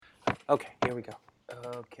Okay, here we go.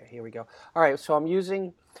 Okay, here we go. All right, so I'm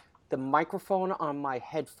using the microphone on my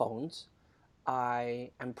headphones.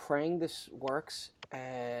 I am praying this works,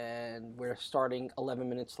 and we're starting 11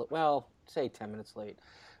 minutes late. Well, say 10 minutes late,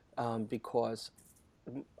 because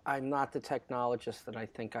I'm not the technologist that I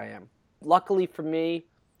think I am. Luckily for me,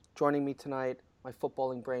 joining me tonight, my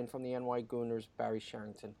footballing brain from the NY Gooners, Barry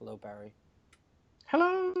Sherrington. Hello, Barry.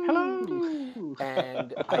 Hello.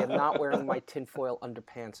 And I am not wearing my tinfoil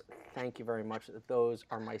underpants. Thank you very much. Those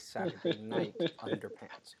are my Saturday night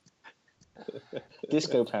underpants.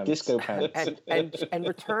 Disco pants. And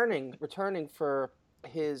returning for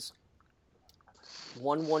his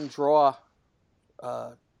 1-1 draw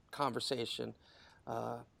conversation,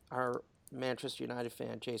 our Manchester United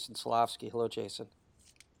fan, Jason Solowski. Hello, Jason.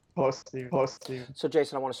 Hello, Steve. So,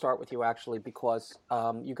 Jason, I want to start with you actually because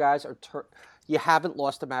you guys are you haven't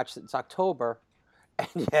lost a match since October,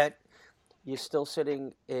 and yet you're still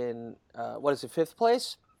sitting in what is it, 5th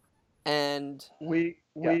place, and you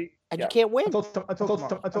can't win until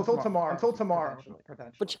tomorrow.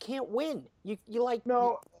 Potentially. But you can't win. You like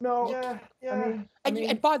no. Yeah.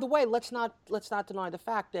 And by the way, let's not deny the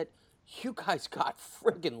fact that you guys got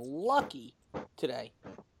friggin' lucky today.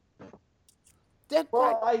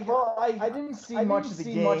 I didn't see much of the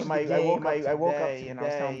game. I woke up today, and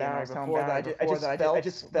I was telling Barry I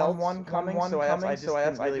just felt one coming. So I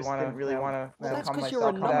didn't really want to. Well, that's because you're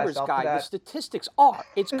a numbers guy. The statistics are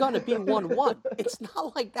it's gonna be 1-1. It's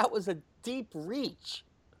not like that was a deep reach.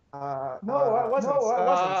 No, it wasn't.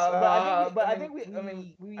 But I think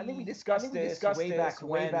we discussed this way back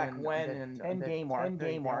when, and the 10-game mark.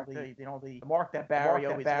 The mark that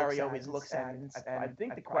Barry always looks at. And I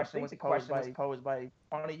think the question was posed by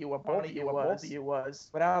one of you or both of you was,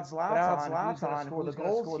 without Zlatan, who's going to score the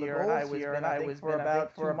goals here? And I was for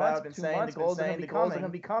about 2 months saying the goals are going to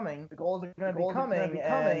be coming. The goals are going to be coming.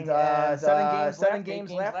 And 7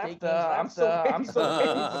 games left. I'm still waiting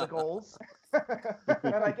for the goals.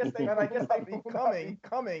 and I guess they've been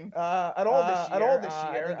coming at all this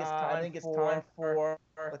year. I think it's time for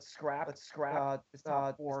let's scrap this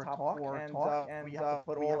top four talk, and we have to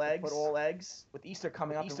put all eggs with Easter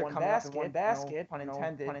coming up in one basket, pun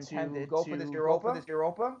intended, to go for this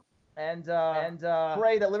Europa. And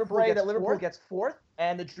pray that Liverpool gets fourth.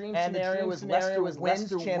 And the dream scenario is Leicester wins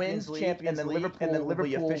Champions League, and then Liverpool will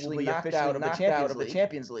be officially knocked out of the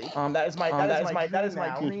Champions League. That is my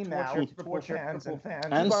dream now. Torture fans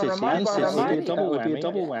and City would be a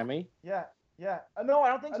double whammy. Yeah. No, I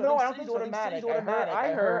don't think so. I don't think it's automatic.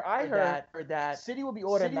 I heard that City will be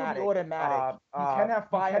automatic. You can have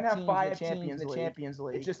five teams in the Champions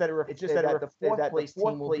League. It's just that the fourth place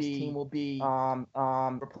team will be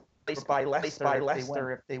replaced by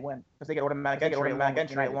Leicester if they win, because they get automatic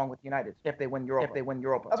entry along with United if they win Europa.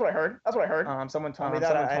 That's what I heard. Someone told me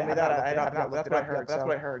that. That's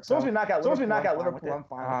what I heard. As long as we knock out Liverpool, I'm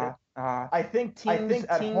fine with it. I think teams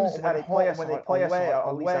at home when they play us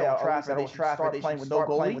away at Trafford, they start playing with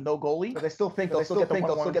no goalie. But they still think they'll still get the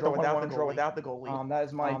 1-1 without the goalie. That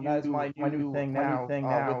is my new thing now.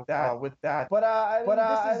 With that.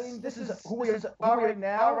 But this is who we are right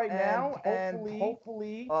now, and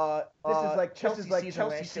hopefully this is like Chelsea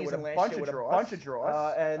season with a bunch of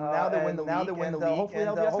draws. And now they win the league.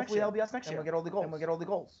 Hopefully they'll be us next year. And we'll get all the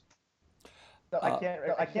goals. So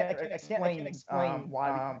I can't explain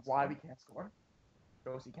why we can't score.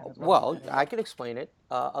 Well, I can explain it.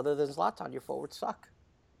 Other than Zlatan, your forwards suck.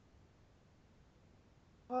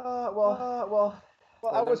 Well,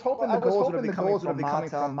 I was hoping the goals would be coming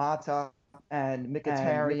from Mata and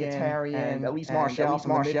Mkhitaryan and at least Martial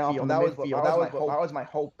from midfield. That was my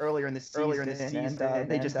hope earlier in the season. And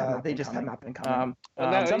they just have not been coming.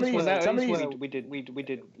 We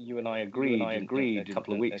did. You and I agreed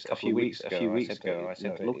a few weeks ago. I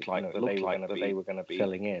said it looked like they were going to be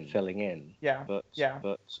filling in. Yeah. But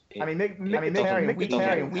I mean,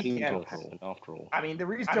 Mkhitaryan weekend. After all. I mean, the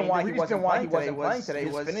reason why he wasn't playing today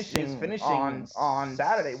was finishing on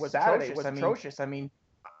Saturday was atrocious. I mean,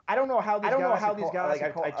 I don't know how these guys. I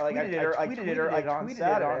tweeted it on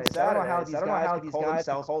Saturday. I don't know how these guys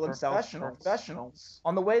call themselves professionals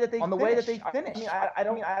on the way that they finish.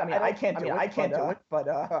 I can't do it, but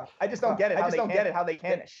I just don't get it. How they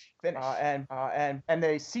finish. And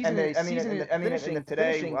the season. Finishing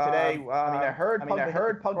today. I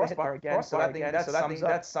heard Pug crossbar again. So I think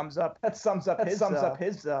that sums up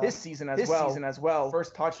his season as well.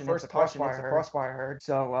 First touch and crossbar I heard.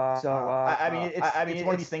 So I mean it's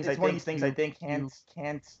one of these things things I think can't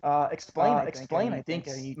explain. I think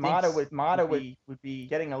Mata would be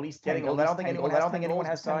getting at least 10 goals. I don't think anyone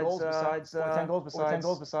has 10 goals besides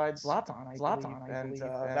Zlatan. I believe,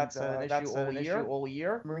 and that's an issue all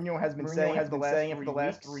year. Mourinho has been saying it for the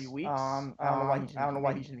last 3 weeks. I don't know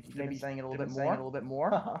why he should be saying it a little bit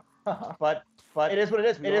more. But it is what it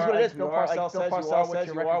is. It is what it is. Bill Parcells says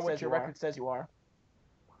you are what your record says you are.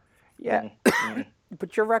 Yeah,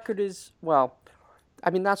 but your record is, well, I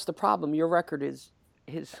mean, that's the problem. Your record is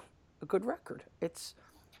a good record. It's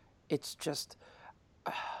just,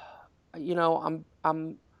 I'm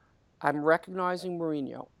recognizing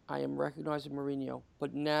Mourinho. I am recognizing Mourinho,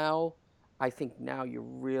 but now I think you're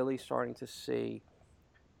really starting to see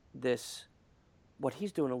this. What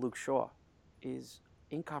he's doing to Luke Shaw is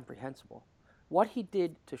incomprehensible. What he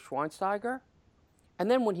did to Schweinsteiger, and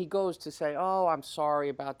then when he goes to say, "Oh, I'm sorry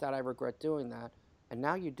about that. I regret doing that," and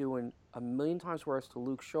now you're doing a million times worse to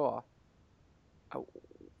Luke Shaw.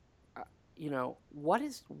 What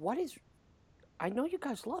is? I know you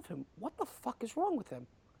guys love him. What the fuck is wrong with him?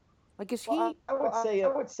 Like, is he? I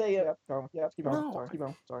would say. Yeah. Keep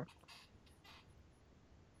going. Sorry.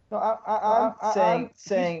 No, I'm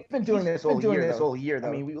saying been doing this all year. Though.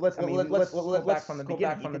 I mean, let's go back from the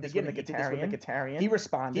beginning. From the beginning, with Mkhitaryan. He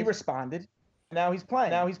responded. Now he's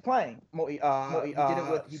playing. He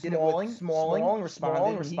did it with Smalling.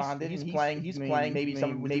 Responded. He's playing. Maybe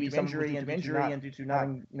some injury and due to not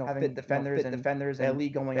having fit defenders and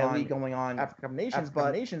league going on African nations.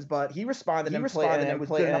 But he responded and played, and it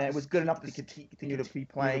was good enough to continue to be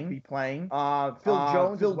playing. Phil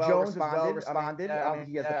Jones responded.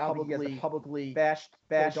 He has publicly bashed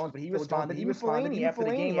Jones, but he responded. Even Fellaini after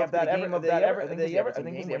the game of that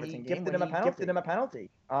Everton game, gifted him a penalty.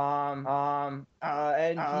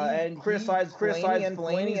 And he criticized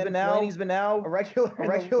Fellaini, and he's been now a regular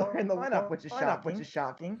in the lineup, which is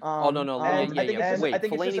shocking.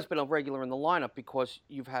 Fellaini's been a regular in the lineup because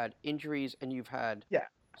you've had injuries and you've had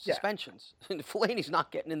suspensions. Fellaini's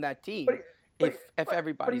not getting in that team. If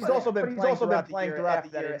everybody, but he's also been playing throughout the year. After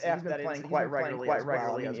that, he's been playing quite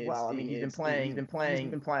regularly as well. I mean, he's been playing.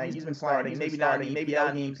 He's been starting. Maybe not in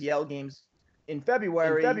EPL games. In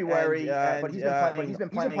February, but he's been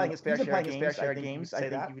playing his fair share of games. I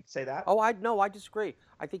think you would say that. Oh, I disagree.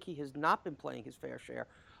 I think he has not been playing his fair share.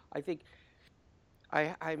 I think,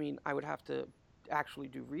 I mean, I would have to actually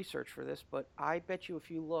do research for this, but I bet you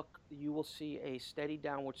if you look, you will see a steady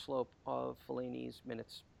downward slope of Fellaini's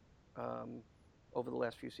minutes over the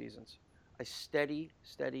last few seasons. A steady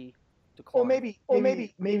decline. Maybe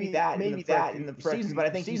that in the seasons, but I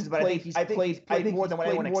think he's played more than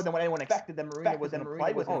what anyone expected that Mourinho was going to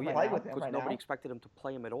play with him. Because nobody expected him to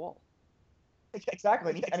play him at all.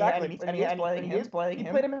 Exactly. And he is playing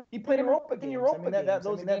him. He played him in Europa.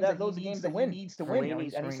 Those games that he needs to win. And he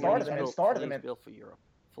started them. Fellaini's built for Europe.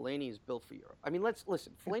 Fellaini is built for Europe. I mean, let's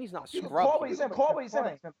listen. Fellaini's not a scrub. Call what he's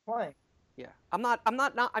playing. Yeah, I'm not.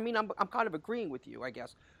 I mean, I'm kind of agreeing with you, I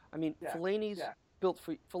guess. I mean, Fellaini's built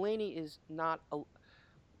for. Fellaini is not a.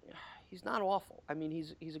 He's not awful. I mean,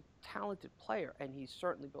 he's a talented player, and he's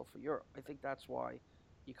certainly built for Europe. I think that's why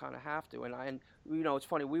you kind of have to. And it's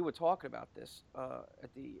funny. We were talking about this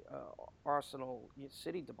at the Arsenal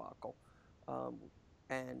City debacle,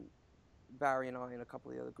 and Barry and I and a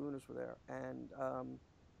couple of the other Gooners were there. And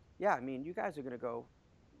I mean, you guys are going to go.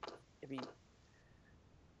 I mean,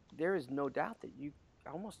 there is no doubt that you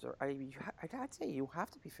almost are. I'd say you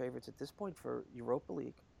have to be favorites at this point for Europa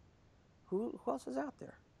League. Who else is out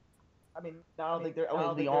there? I mean, I don't think they're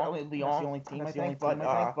only Lyon. The only team, I think. But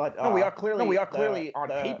no, we are clearly on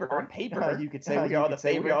paper. You could say we are the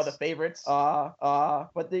favorites.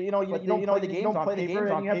 But you don't play the games on paper,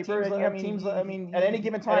 and you have teams. I mean, at any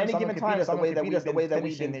given time, it's the way that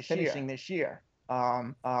we've been finishing this year.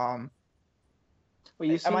 Well,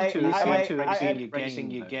 you seem to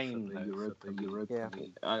exceed your game, the Europa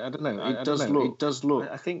League. I don't know. It does look.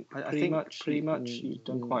 I think pretty much you've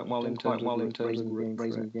done quite well in terms of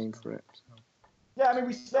raising the game for it. Yeah, I mean,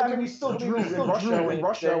 we still drew in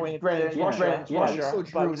Russia, we still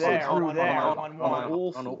drew there on an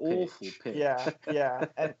awful pitch. Yeah,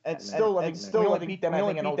 and still, I think beat them. I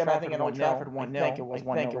think in Old Trafford 1-0. I think it was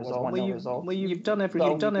 1-0. Well, you've done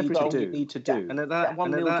everything you need to do. And at that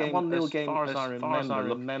 1-0 game, as far as I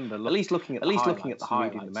remember, at least looking at the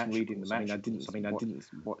highlights, reading the match. I couldn't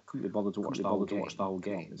be bothered to watch the whole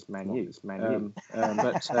game. It's Man U.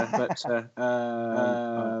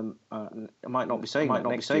 I might not be saying that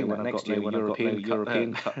next year when I've got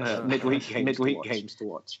European Cup midweek games to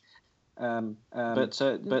watch.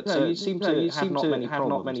 you seem to have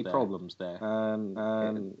not many problems there.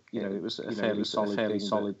 It was a fairly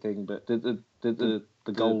solid thing, but the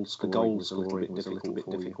goal scoring was a little bit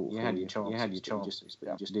difficult. You had your chances,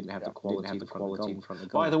 but you just didn't have the quality in front of the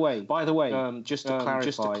goal. By the way, just to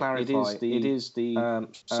clarify, it is the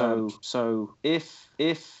so if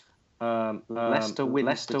Leicester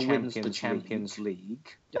wins the Champions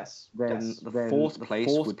League. Yes. Then the fourth place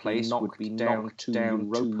would be knocked down to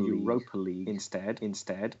Europa League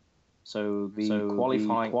instead. So the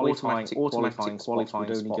qualifying automatic qualifying would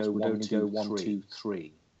only go 1, 2,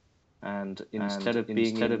 3. And instead of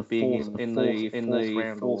being in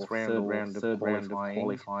the fourth round of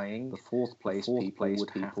qualifying, the fourth place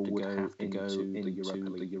people would have to go into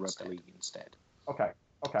the Europa League instead. Okay.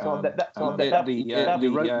 The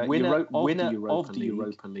winner of the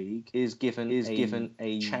Europa League is given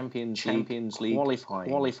a Champions League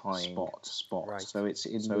qualifying spot. Right. So it's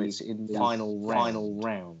in the final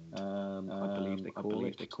round. I believe they call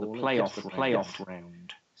it the playoff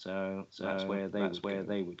round. So that's where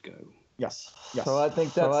they would go. Yes. So I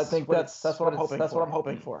think that's what I'm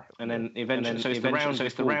hoping for. And then eventually,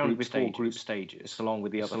 it's the round with four group stages, along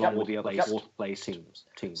with the other fourth place teams.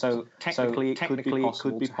 So technically, it could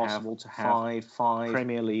be possible to have five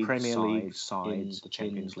Premier League sides in the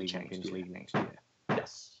Champions League next year.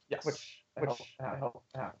 Yes. Which I hope.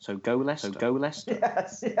 So go Leicester.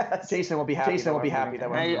 Yes. Jason will be happy.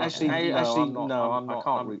 That way. Actually, no, I'm not.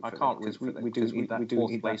 I can't root for them. We do need that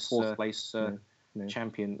fourth place.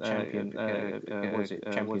 Champions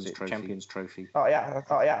Trophy. Oh yeah.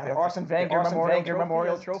 Arsene Wenger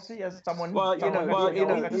Memorial Trophy as someone. Well, it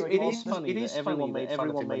is funny. It is everyone made fun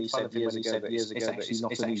of years ago that it's actually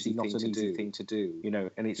not an easy thing to do.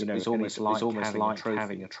 And it's almost like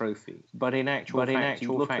having a trophy. But in actual fact,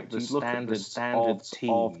 you look at the standards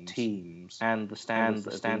of teams and the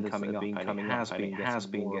standards that have been coming up, has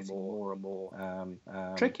been getting more and more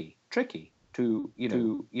tricky. To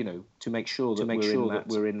make sure that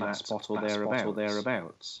we're in that spot or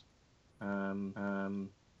thereabouts. And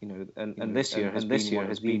this year has been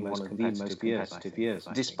one of the most competitive years.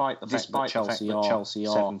 Despite the fact that Chelsea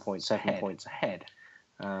are 7 points ahead.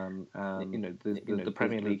 The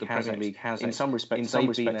Premier League has in some respects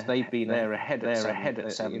they've been there ahead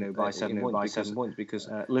at 7 points because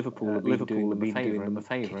Liverpool have been doing them a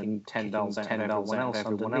favour and 10 goals out of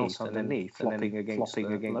everyone else underneath flopping against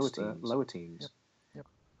lower teams.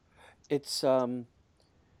 It's going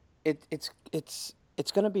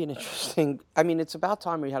to be an interesting. I mean, it's about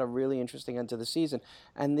time we had a really interesting end to the season,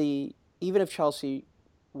 and even if Chelsea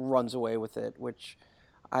runs away with it, which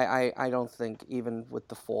I don't think, even with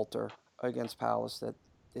the falter against Palace, that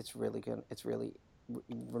it's really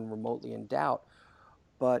even remotely in doubt.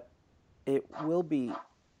 But it will be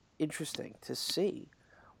interesting to see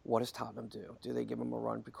what does Tottenham do. Do they give them a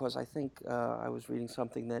run? Because I think I was reading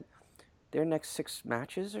something that their next 6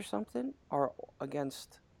 matches or something are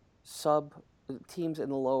against sub teams in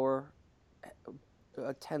the lower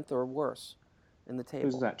 10th or worse in the table.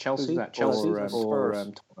 Who's that? Chelsea or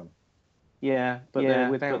Spurs? Yeah, but they're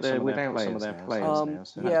without some of their players now.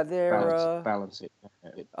 So they're balance it.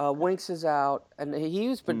 Winks is out, and he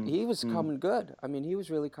was coming good. I mean, he was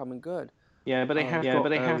really coming good. Yeah, but they have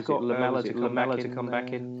got Lamella to come back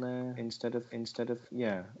in instead of. I thought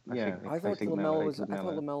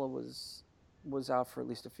Lamella was out for at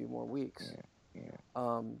least a few more weeks. Yeah.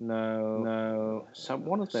 No.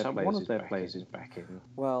 One of their players is back in.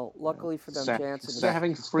 Well, luckily for them, Jansen. They're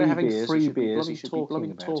having three beers. You should be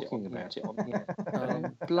talking about it.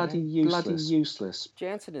 Bloody useless.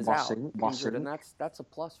 Jansen is out injured, and that's a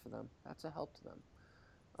plus for them. That's a help to them.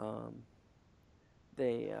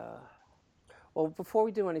 Well, before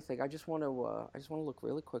we do anything, I just want to look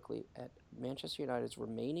really quickly at Manchester United's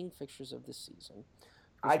remaining fixtures of this season.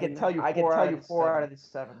 I can tell you 4 out of the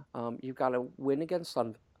 7. You've got a win against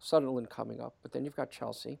Sunderland coming up, but then you've got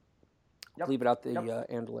Chelsea. Yep. Leave it out the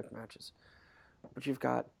Anderlecht matches. But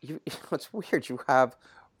it's weird. You have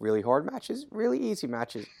really hard matches, really easy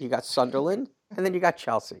matches. You got Sunderland, and then you got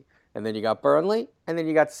Chelsea, and then you got Burnley, and then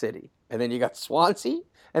you got City, and then you got Swansea,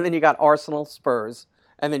 and then you got Arsenal, Spurs,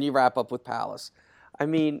 and then you wrap up with Palace. I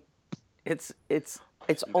mean, it's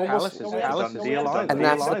almost, and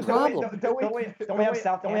that's the problem. Don't we have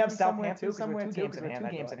Southampton somewhere? 2 games in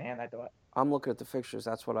hand. I thought. I'm looking at the fixtures.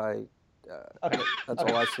 That's what I. That's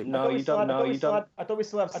all I see. No, you don't. I thought we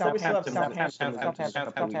still have Southampton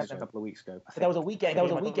a couple of weeks ago. That was a weekend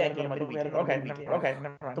game. Okay.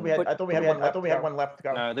 I thought we had one left to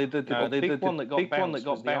go. No, the big one that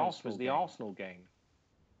got bounced was the Arsenal game.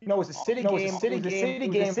 it was a city game. It was a city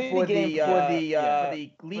game for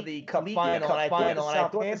the Cup final, and I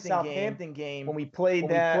thought the Southampton game when we played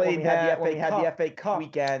that, when we had the FA Cup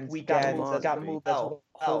weekend, got moved as well.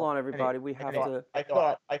 Hold on, everybody. We have to. I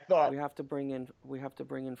thought we have to bring in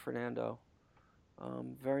Fernando.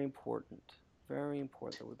 Very important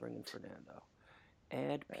that we bring in Fernando.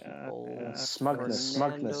 Add people.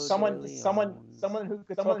 Smugness. Someone who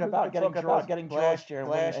could talk about getting last year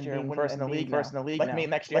and being first in the league. Like me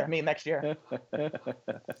next year.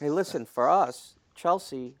 Hey, listen, for us,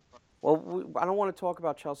 Chelsea. Well, I don't want to talk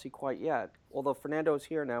about Chelsea quite yet. Although Fernando is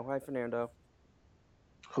here now. Hi, Fernando.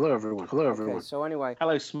 Hello, everyone. Okay, so anyway.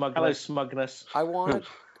 Hello, Smugness. I want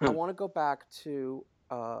to go back to.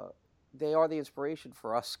 They are the inspiration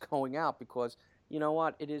for us going out because you know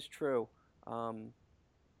what? It is true.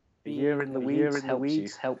 The year in the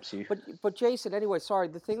weeds helps you. But Jason, anyway, sorry.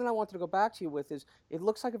 The thing that I wanted to go back to you with is it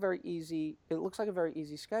looks like a very easy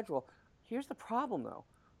schedule. Here's the problem though.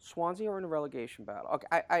 Swansea are in a relegation battle.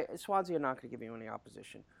 Okay, Swansea are not going to give you any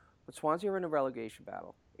opposition, but Swansea are in a relegation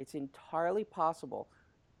battle. It's entirely possible.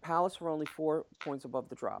 Palace are only 4 points above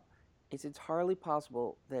the drop. It's entirely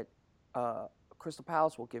possible that Crystal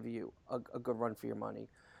Palace will give you a good run for your money.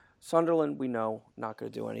 Sunderland, we know, not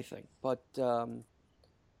going to do anything. But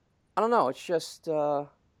I don't know. It's just I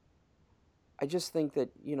just think that,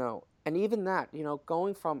 and even that,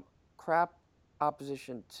 going from crap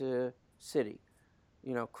opposition to City,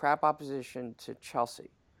 crap opposition to Chelsea,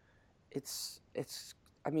 it's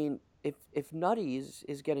I mean, if Nutty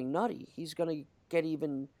is getting nutty, he's going to get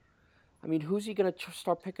even. I mean, who's he going to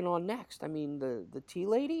start picking on next? I mean, the tea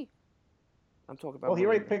lady. I'm talking about. Well, he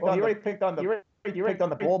already picked on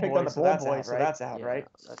the ball boys, so that's out, right?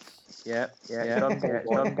 Yeah. He's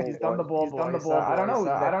done the ball boys. I don't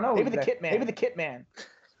know. Maybe the kit man.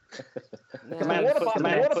 The man puts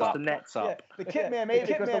the nets up. Yeah, the kit man maybe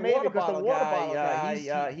because the water bottle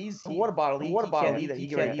guy. He's the water bottle. He can't eat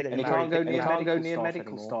it. And he can't go near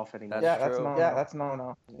medical staff anymore. That's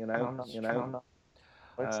no. You know.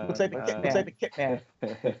 Looks like the kit man.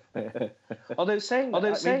 Although saying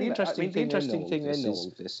the interesting thing in all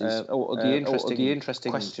of this is the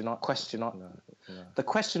interesting question I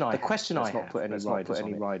have, not put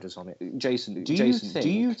any riders on it. Jason, do you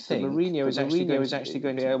think Mourinho is actually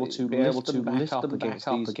going to be able to lift them back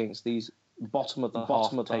up against these bottom of the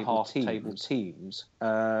half table teams?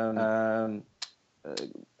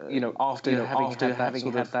 After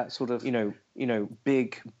having had that sort of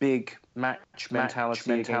big match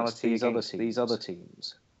mentality against these other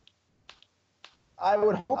teams. I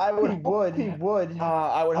would hope he would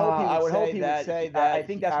say that. I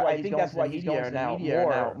think that's why he's going to the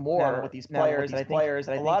media more with these players.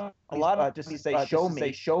 And a lot of just say show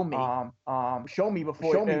me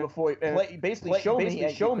before basically show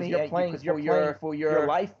me you're playing for your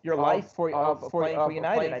life for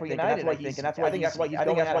United. I think that's why he's going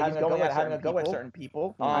out having a go at certain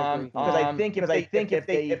people. Because I think if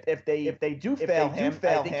they do fail him,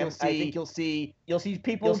 I think you'll see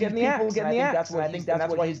people getting the axe. I think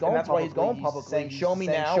that's why he's going publicly, saying show me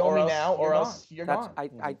now or else you're gone. I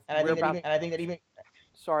think that even.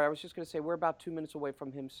 Sorry, I was just going to say we're about 2 minutes away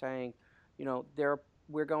from him saying, there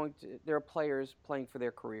are players playing for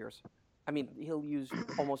their careers. I mean, he'll use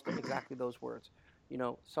almost exactly those words.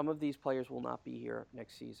 Some of these players will not be here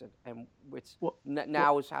next season, and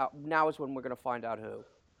now is when we're going to find out who.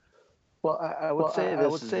 Well, I would say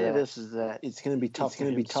this is that it's going to be tough. It's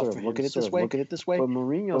going to be tough for looking at it this way. But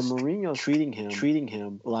Mourinho's treating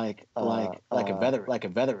him like a veteran.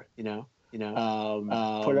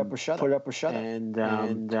 Put up or shut up. And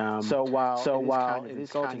so while it is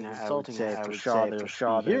insulting, I would say for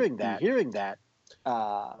Shaw, hearing that.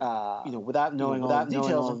 Without knowing all the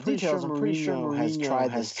details, I'm pretty sure Mourinho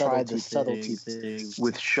has tried the subtlety thing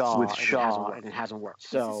with Shaw, and it hasn't worked.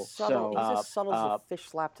 He's as subtle as a fish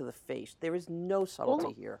slap to the face. There is no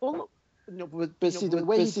subtlety here. No, but see the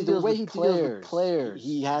way he deals with players,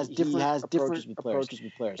 he has different approaches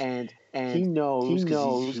with players, and he knows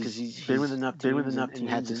because he's been with enough teams and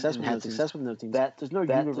had success with enough teams that there's no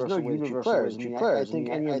universal way to treat players. I think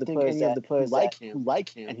any of the players like him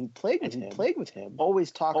and he played with him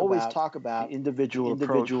always talk about the individual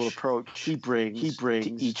approach he brings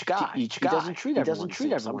to each guy. He doesn't treat everyone.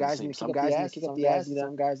 Some guys need to kick up the ass,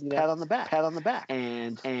 some guys need pat on the back,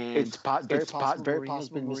 and it's very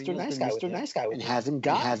possible Mr. Nice Guy and hasn't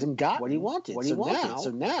got what he wanted.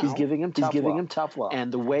 So now he's giving him tough love,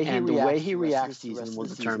 and the way he reacts to season will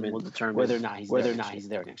determine whether or not he's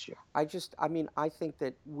there next year. I think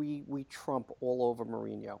that we trump all over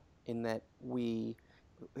Mourinho in that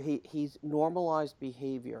he's normalized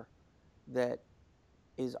behavior that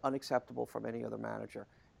is unacceptable from any other manager.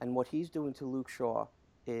 And what he's doing to Luke Shaw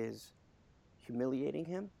is humiliating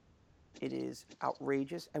him. It is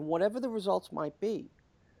outrageous. And whatever the results might be,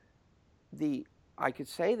 I could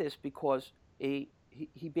say this because he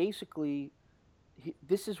basically,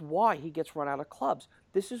 this is why he gets run out of clubs.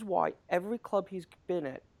 This is why every club he's been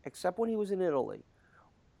at, except when he was in Italy,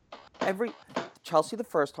 Chelsea the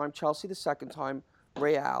first time, Chelsea the second time,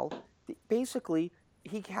 Real, basically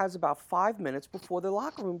he has about 5 minutes before the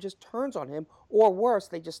locker room just turns on him, or worse,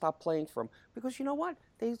 they just stop playing for him. Because you know what?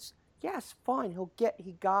 Yes, fine,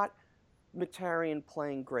 he got Mkhitaryan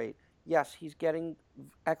playing great. Yes, he's getting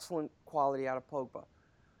excellent quality out of Pogba.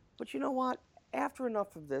 But you know what? After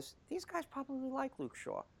enough of this, these guys probably like Luke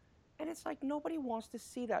Shaw. And it's like nobody wants to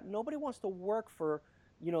see that. Nobody wants to work for,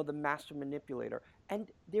 the master manipulator. And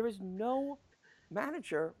there is no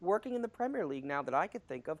manager working in the Premier League now that I could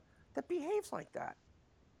think of that behaves like that.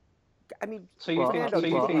 I mean, so you think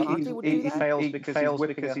he fails because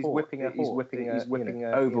he's whipping a horse? He's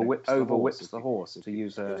overwhips the horse to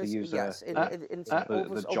use the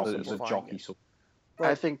jockey sort.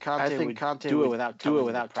 I think Conte do it without telling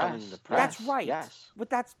the press. That's right. Yes. But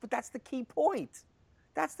that's the key point.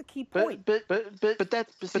 That's the key point. But here's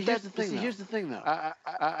the thing though. I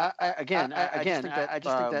just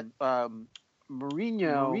think that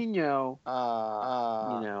Mourinho,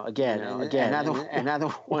 again, and I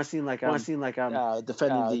don't want to seem like I'm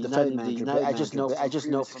defending the United manager. I just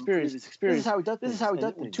know from experience. This is how he does. Things.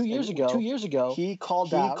 2 years ago, he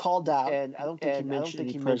called out, and I don't think he mentioned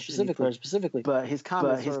any players specifically. But his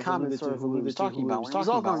comments sort of who he was talking about. It was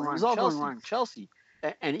all going wrong in Chelsea.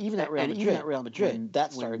 And even at Real Madrid,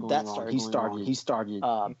 that started going wrong. He started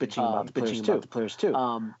bitching about the players too.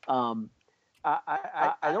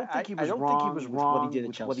 I don't think he was wrong with what he did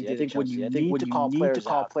at Chelsea. I think when you need to call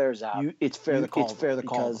players out, it's fair to call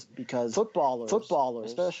because footballers,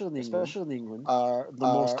 especially in England, are the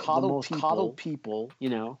most coddled people.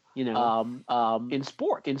 In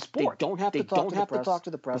sport. They don't have to talk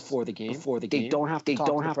to the press before the game. They don't have to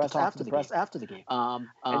talk to the press after the game.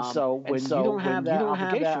 And so when you don't have that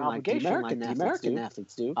obligation like the American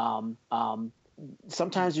athletes do,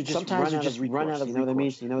 sometimes you just run out of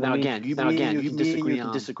recourse. Now again, you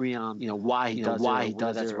can disagree on why he does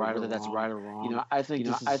it, whether that's right or wrong. I think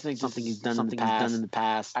something he's done in the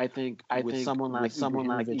past. I think with someone like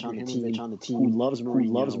Ibrahimovic on the team who loves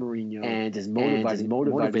Mourinho and is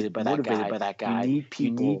motivated by that guy. You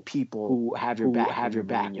need people who have your back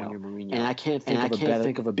when you're Mourinho. And I can't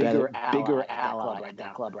think of a bigger ally at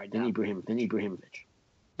that club right now than Ibrahimovic.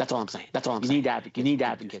 That's all I'm saying. You need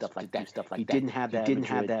advocates. Stuff like that. He didn't have that.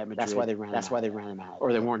 Madrid. That's why they ran him out.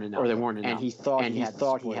 Or they weren't enough. And he thought he had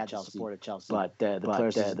the support of Chelsea. But the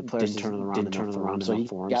players didn't turn it around.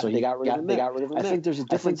 So they got rid of him. I think there's a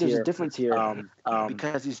difference here.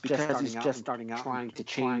 Because he's just starting out trying to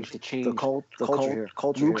change the culture.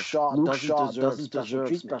 Luke Shaw doesn't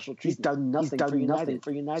deserve special treatment. He's done nothing for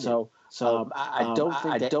United. So I don't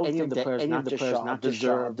think that any of the players, not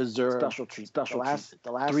deserve special treatment.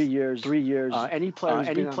 The last 3 years, any player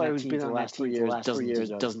who's been on that team for the last 3 years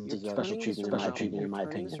doesn't deserve special treatment, in my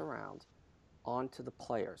opinion. This around onto the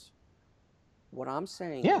players. What I'm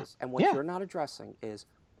saying is, and what you're not addressing is,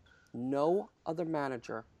 no other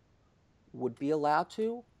manager would be allowed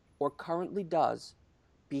to, or currently does,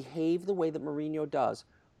 behave the way that Mourinho does,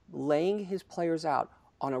 laying his players out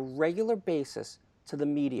on a regular basis to the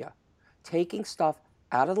media, taking stuff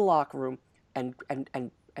out of the locker room and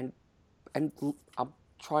I'm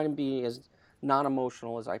trying to be as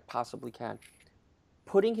non-emotional as I possibly can,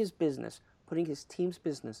 putting his team's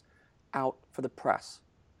business out for the press.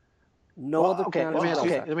 Let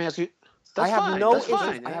me ask you. I have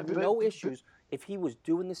no issues if he was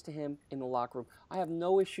doing this to him in the locker room. I have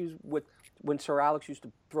no issues with when Sir Alex used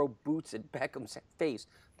to throw boots at Beckham's face.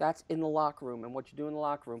 That's in the locker room, and what you do in the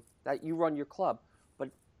locker room, that you run your club.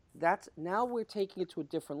 But now we're taking it to a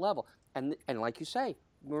different level. And like you say,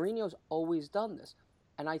 Mourinho's always done this.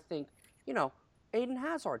 And I think, Eden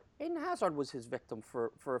Hazard was his victim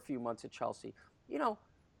for a few months at Chelsea.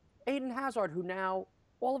 Eden Hazard, who now,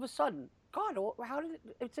 all of a sudden, God,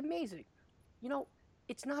 it's amazing.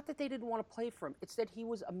 It's not that they didn't want to play for him. It's that he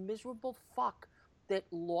was a miserable fuck that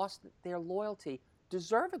lost their loyalty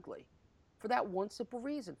deservedly for that one simple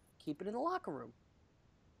reason. Keep it in the locker room.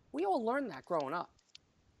 We all learned that growing up.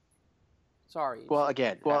 Sorry. Well,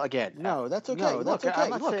 again, no, that's okay. No, that's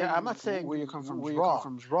okay. I'm not saying where you come from is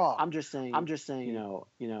wrong. I'm just saying,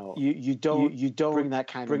 you don't bring that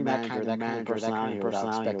kind of manager, that kind of personality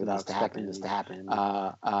without expecting this to happen.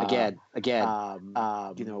 Again, I'm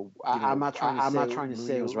not trying to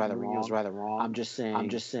say it was rather wrong. I'm just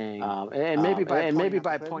saying, and maybe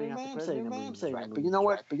by pointing out the president, I'm saying right. But you know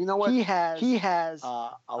what? He has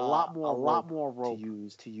a lot more rope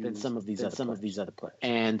to use than some of these other players.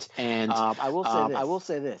 And I will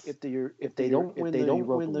say this: if they don't win the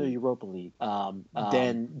Europa League,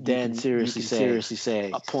 then you can seriously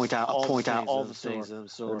say point out all the things.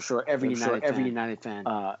 So I'm sure every United fan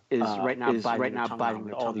is right now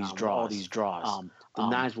biting all these draws. The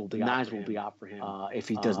knives will be out for him if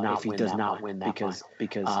he does not win that because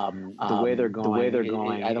the way they're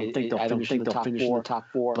going, I don't think they'll finish in the top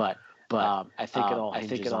four. But I think it all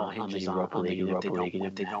hinges on the Europa League, and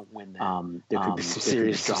if they don't win that, there could be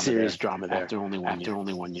some serious drama there after only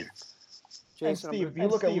 1 year. Jason, Steve, if you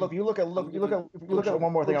look at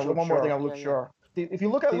one more thing on Luke Shaw. If you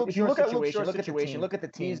look at Luke Shaw's situation, look at the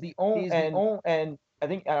team. He's the only and I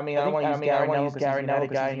don't want to use Gary Neville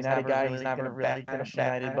guy. He's never really been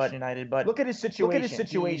United, but look at his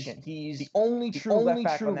situation. He's the only true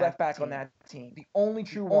left back on that team. The only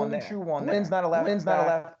true one there. Lynn's not a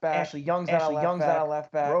left back. Ashley Young's not a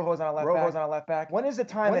left back. Rojo's not a left back. When is the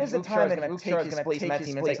time that Luke Shaw is going to take his place in that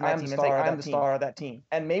team and say, I'm the star of that team?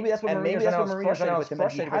 And maybe that's what Mourinho's frustrated with him.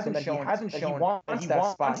 He hasn't shown that he wants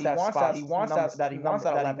that spot. He wants that starting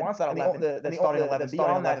 11.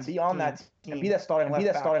 Beyond that team. Be that starting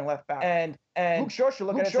left back. And Luke Shaw should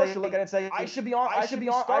look at it and say, I should be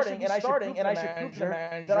starting, and I should prove to the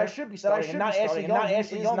manager that I should be starting, and not Ashley Young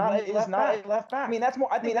is not a left back.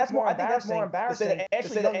 I think that's more embarrassing to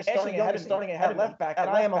say that Ashley Young is starting ahead left back, and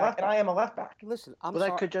I am a left back. Listen,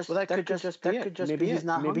 that could just be maybe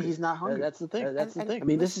he's not hungry. That's the thing. I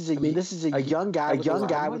mean, this is a young guy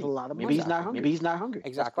with a lot of money. Maybe he's not hungry.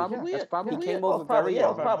 Exactly. That's probably he came over very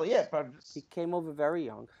young. He came over very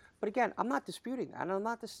young. But again, I'm not disputing that. And I'm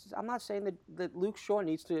not saying that Luke Shaw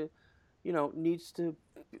needs to be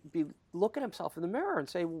look at himself in the mirror and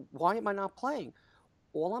say, why am I not playing?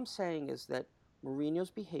 All I'm saying is that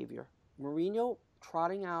Mourinho's behavior, Mourinho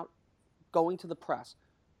trotting out, going to the press,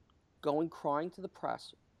 crying to the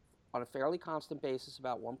press on a fairly constant basis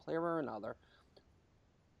about one player or another,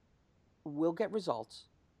 will get results.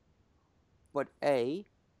 But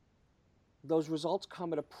those results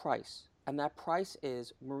come at a price. And that price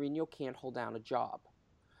is Mourinho can't hold down a job.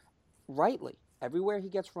 Rightly. Everywhere he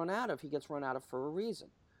gets run out of for a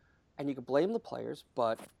reason. And you can blame the players,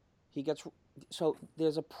 but so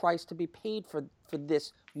there's a price to be paid for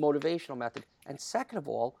this motivational method. And second of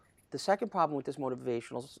all, the second problem with this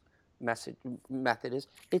motivational method is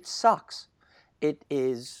it sucks. It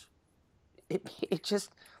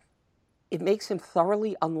makes him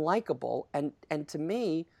thoroughly unlikable. And to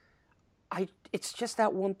me, it's just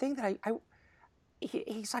that one thing that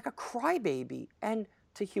he's like a crybaby, and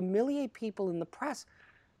to humiliate people in the press.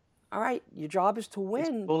 All right, your job is to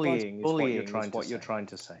win. It's bullying is what you're trying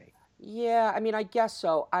to say. Yeah, I mean, I guess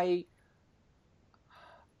so. I'm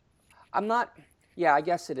not. Yeah, I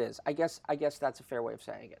guess it is. I guess that's a fair way of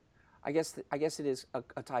saying it. I guess it is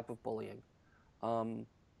a type of bullying.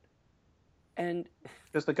 And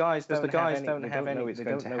because the guys don't have any, it's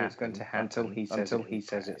going to happen until he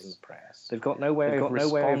says it in the press. They've got no way of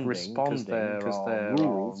responding because there are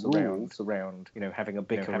rules around having a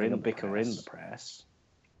bicker in the press.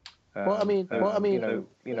 He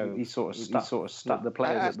sort of stuck the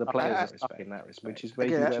players in that respect, which is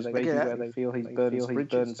basically where they feel he's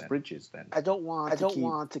burns bridges. Then I don't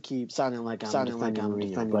want to keep sounding like I'm defending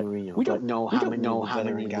Mourinho. We don't know how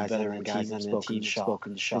many guys on the team have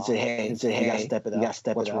spoken to Shaw and said, hey, you got to step it up.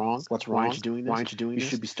 What's wrong? Why aren't you doing this? You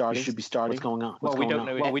should be starting. What's going on? Well, we don't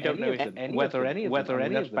know whether any of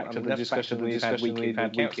them. That's back to the discussion we've had week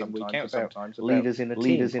out sometimes. Leaders in the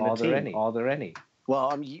team. Are there any?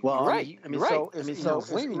 Well, right. So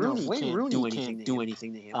Wayne Rooney can't do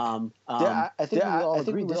anything to him. I think we all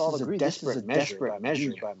agree this is a desperate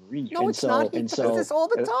measure by Mourinho. No, it's not. He does this all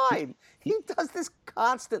the time. He does this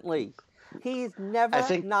constantly. He's never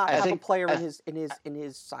have a player in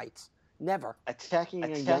his sights. Never attacking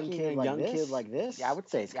a young kid like this. Yeah, I would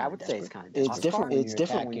say it's kind of different. It's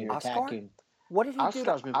different when you're attacking. What did he do?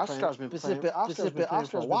 Oscar's been playing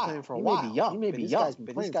for a while. He may be young,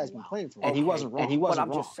 but this guy's been playing for a while. And he wasn't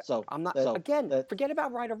wrong. I'm not. Again, forget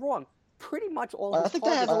about right or wrong. Pretty much all. I think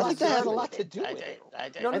that has a lot to do with it. I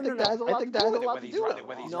think that has a lot to do with it.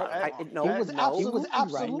 No, he was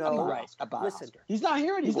absolutely right about it. Listen, he's not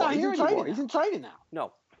here anymore. He's in China now.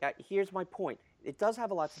 No, here's my point. it does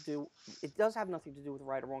have a lot to do. It does have nothing to do with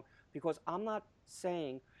right or wrong, because I'm not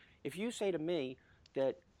saying, if you say to me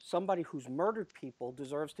that somebody who's murdered people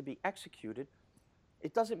deserves to be executed,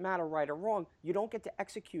 it doesn't matter right or wrong. You don't get to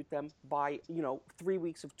execute them by 3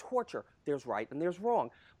 weeks of torture. There's right and there's wrong.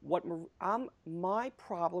 My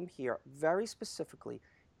problem here, very specifically,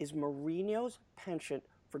 is Mourinho's penchant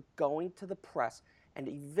for going to the press and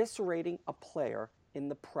eviscerating a player in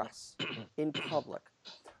the press, in public.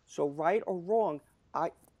 So right or wrong, I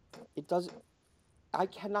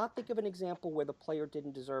cannot think of an example where the player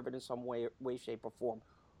didn't deserve it in some way, shape, or form.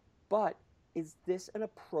 But is this an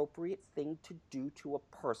appropriate thing to do to a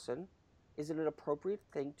person? Is it an appropriate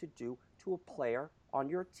thing to do to a player on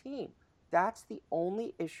your team? That's the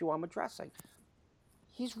only issue I'm addressing.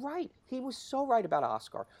 He's right. He was so right about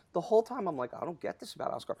Oscar. The whole time I'm like, I don't get this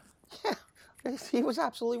about Oscar. Yeah, he was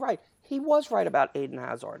absolutely right. He was right about Eden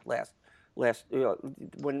Hazard last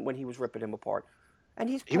when he was ripping him apart. And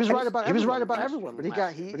he was right about everyone, but he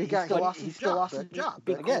still lost his job.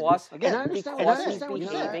 Because again, I understand what you're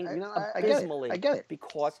saying. Behaving abysmally. I get it.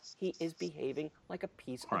 Because he is behaving like a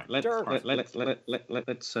piece of dirt. Let's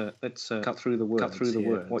cut through the words.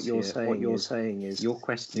 What you're saying is your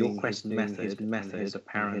questioning his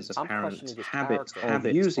apparent habit of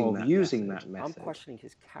using that method. I'm questioning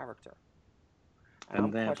his character.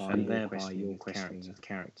 And thereby you're questioning his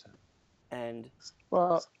character. And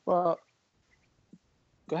well.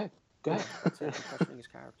 Go ahead. I'm questioning his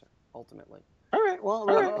character, ultimately. All right. Well,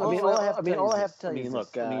 all I have to tell you.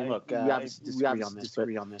 Look, we obviously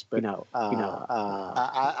disagree on this, but I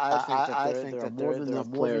think that there are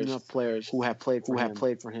more than enough players who have played for him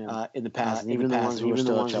in the past, and even the ones who are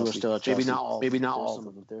still at Chelsea. Maybe not all of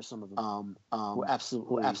them. There's some of them who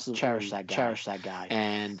absolutely cherish that guy.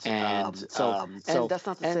 And that's not to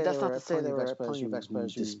say there are plenty of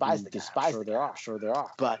ex-players who despise the guy. Sure there are.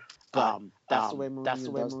 But that's the way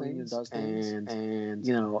Mourinho does things. And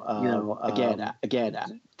again,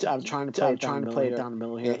 I'm trying to play it down the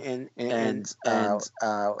middle here. And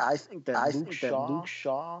I think that Luke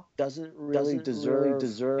Shaw doesn't really deserve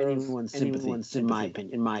anyone's sympathy, in my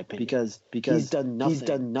opinion, because he's done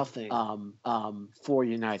nothing for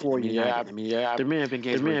United. I mean, there may have been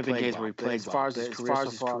games where he played. As far as his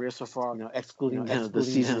career so far, excluding the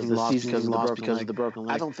season he lost because of the broken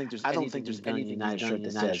leg, I don't think there's anything in the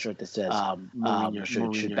United shirt that says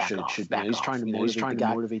Mourinho should back off. He's trying to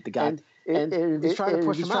motivate the guy. And he's trying to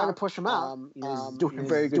push him out. He's doing a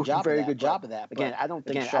very good job of that. But again, I don't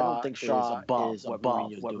think Shaw is above what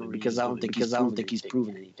Mourinho's doing, because I don't think he's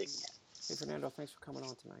proven anything yet. Hey, Fernando, thanks for coming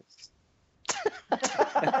on tonight.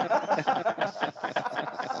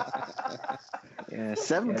 Yeah,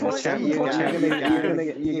 7 points.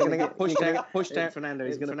 You're gonna get pushed out, Fernando.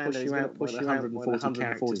 He's gonna push you out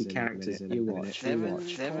 140 characters in. You watch. 7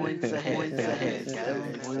 points ahead.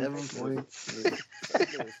 7 points.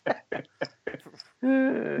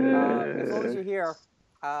 As long as you're here,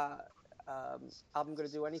 I'm going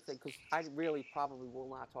to do anything, because I really probably will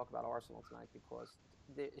not talk about Arsenal tonight, because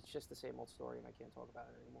it's just the same old story and I can't talk about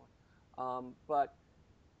it anymore. But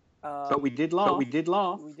we did laugh. We did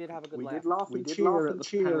have a good laugh. We did laugh and cheer at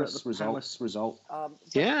the Palace result.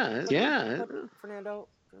 Yeah. Fernando,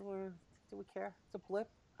 do we care? It's a blip.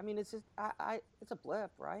 I mean, it's just it's a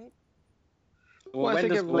blip, right? Well, when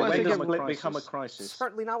does blip become a crisis?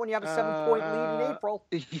 Certainly not when you have a 7-point lead in April.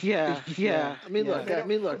 Yeah. I mean, look.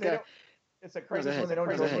 It's a crisis when they don't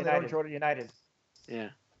draw to United. Yeah.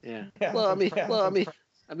 Well, I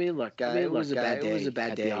mean, look, it was a bad day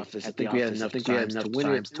at the office. I think we had enough times to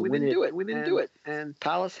win it. We didn't do it. And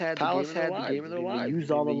Palace had the game of their lives. They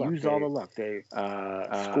used all the luck. They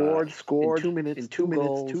scored in 2 minutes, 2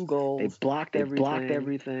 goals. They blocked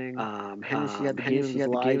everything. Hennessy had the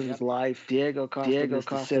game of his life. Diego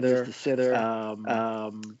Costa was the sitter.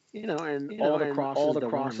 And all the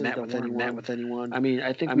crosses that weren't met with anyone. I mean,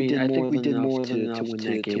 I think we did more than enough to win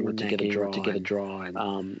that game and to get a draw. And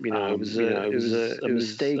it was a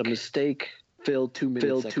mistake. Filled 2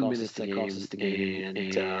 minutes that cost us the game,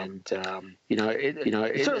 it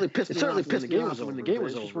certainly pissed me off when the game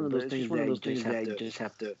was over. It's just one of those things that you just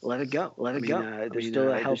have to let it go. There's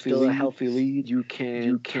still a healthy lead. You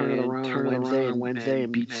can turn it around on Wednesday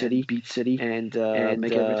and beat City, and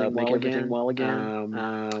make everything well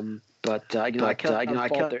again. But I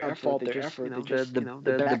fault their effort.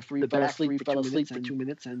 The back three fell asleep for 2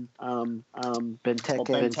 minutes, and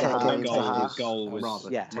Benteke's goal was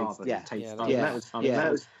that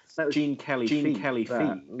was Gene Kelly feet.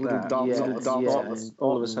 Little dot.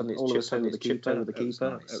 All of a sudden it's chipped over the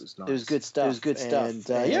keeper. It was good stuff. And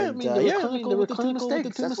there were clinical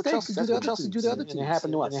mistakes. That's what Chelsea do the other teams. It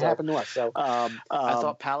happened to us. So I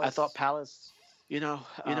thought Palace did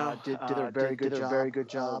a very good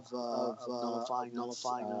job of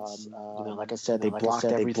nullifying us. Like I said, they blocked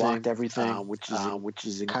everything, which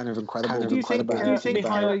is kind of incredible. Do you think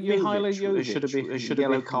Mihailo Jovic should have been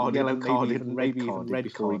yellow carded and maybe even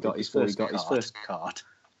red carded before he got his first card?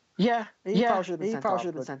 Yeah, he probably should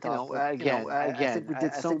have been sent off. Again, I think we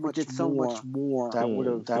did so much more that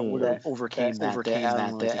would have overcame that. I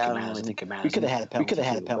don't really think it matters. We could have had a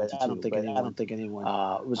penalty. I don't think anyone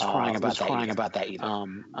was crying about that either.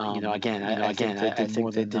 Again, I think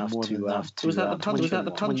they did more than enough to. Was that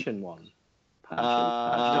the punching one?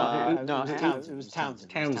 No, it was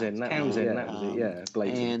Townsend. That was it. Yeah,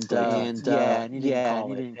 blatant. And he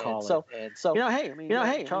didn't call it. So hey,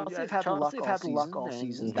 Chelsea have had the luck all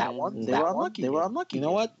season. They were unlucky. You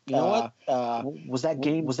know what? Was that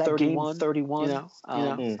game 31? To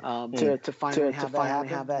finally have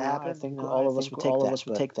that happen. I think all of us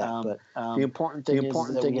would take that. But the important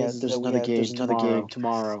thing is there's another game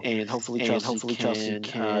tomorrow, and hopefully Chelsea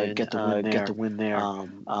can get the win there.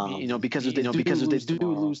 Because if they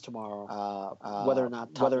do lose tomorrow, whether or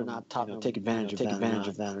not Tottenham take advantage of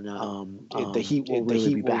that or not, the Heat will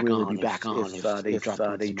really be back on if they drop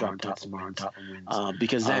tomorrow and Tottenham wins.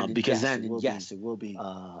 Because then yes, it will be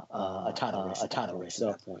a title race at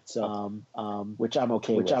that point. So which I'm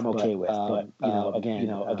okay with. But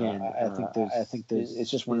again, I think there's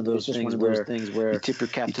it's just one of those things where you tip your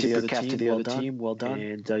cap to the other team. Well done,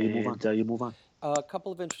 and you move on. A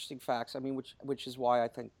couple of interesting facts. I mean, which is why I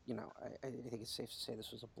think I think it's safe to say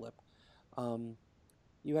this was a blip.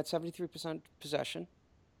 You had 73% possession.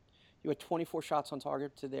 You had 24 shots on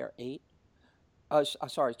target to their 8.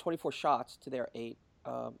 24 shots to their 8.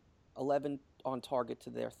 11 on target to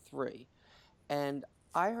their 3. And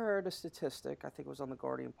I heard a statistic. I think it was on the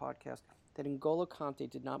Guardian podcast that N'Golo Kanté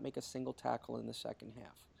did not make a single tackle in the second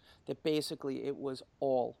half. That basically it was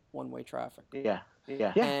all one-way traffic. Yeah.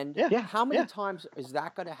 And how many times is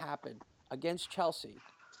that going to happen against Chelsea,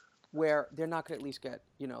 where they're not going to at least get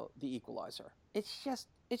the equalizer? It's just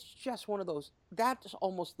one of those. That's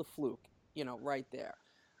almost the fluke, right there.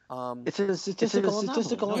 It's a statistical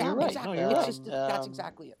anomaly. Yeah, you're right. Exactly. No, that's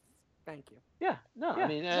exactly it. Thank you. Yeah, no, I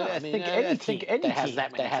mean, I think any team that has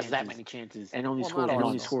that many chances and only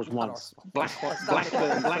scores once. Blackburn.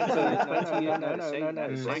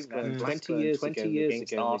 20 years ago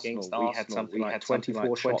against Arsenal, we had something like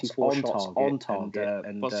 24 shots on target,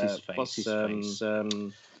 and what's his face?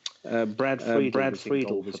 Brad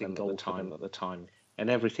Friedel was in goal at the time. And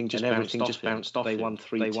everything just bounced off. They won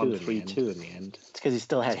 3-2 in the end. It's because he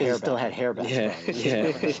still had hair back. Yeah.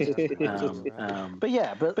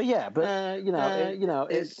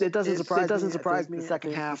 It doesn't surprise me. The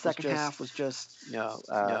second half was just he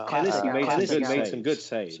made some good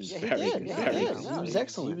saves. He did. He was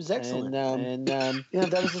excellent. And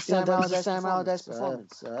that was the Sam Allardyce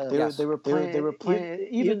performance. They were playing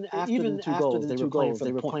even after the two goals.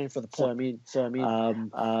 They were playing for the point. So I mean,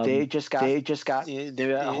 they just got.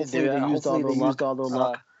 Hopefully they used all their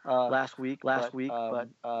luck last week, but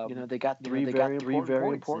they got three very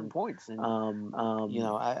important points. And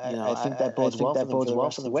I think that bodes well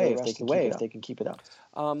for the way if they can keep it up.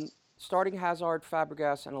 Starting Hazard,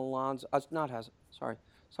 Fabregas, and Alonso. Starting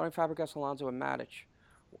Fabregas, Alonso, and Matic.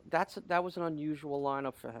 That was an unusual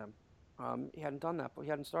lineup for him. He hadn't done that, but he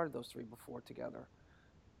hadn't started those three before together.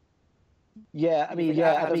 Yeah, I don't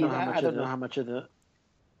know how much of the.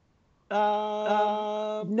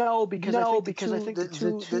 No, because I think the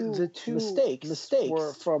two mistakes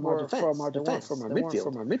were from our defense, from our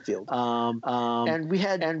midfield. And we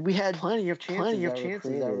had plenty of chances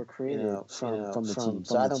that were created from the team.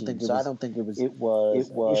 So I don't think it was an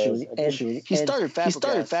issue. He started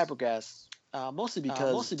Fabregas. Mostly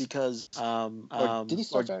because did he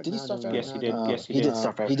start Fabregas? Yes, he did.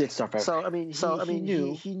 He did start Fabregas. So I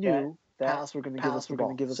mean, he knew Palace were going to give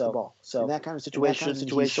us the ball. So in that kind of situation,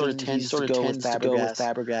 he sort of tends to go with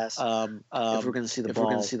Fabregas. If we're going to see the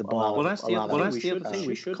ball, well, that's the other thing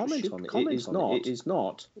we should comment on. It is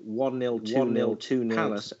not 1-0, 2-0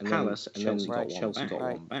 Palace, and then Chelsea got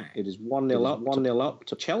one back. It is 1-0 up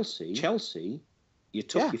to Chelsea. You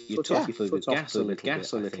took your foot off the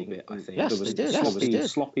gas a little bit, I think. Yes, there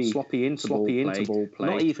was sloppy interval play.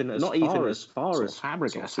 Not even as far as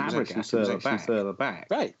Fabregas actually further back.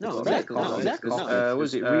 Right. No, exactly.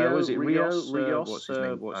 Was it Rios? What's his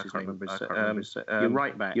name? I can't remember.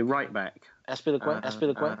 Your right back.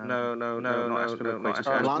 Azpilicueta? No, not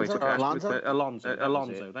Azpilicueta.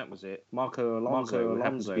 Alonso, that was it. Marco Alonso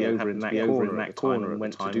happened to be over in that corner and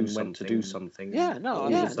went to do something. Yeah, no,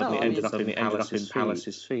 yeah, suddenly ended up in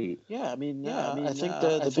Palace's feet. Yeah, I mean, I think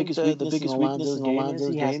the biggest weakness in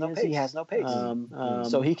Alonso's game is he has no pace.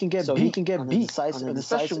 So he can get beat,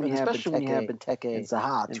 especially when you have Benteke and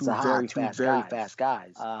Zaha, two very fast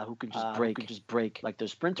guys who can just break like they're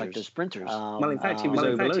sprinters. Well, in fact, he was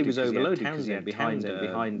overloaded because he had behind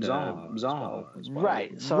Zaha.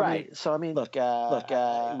 Right. So I mean, look,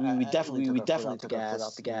 we definitely took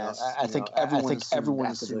the gas. I think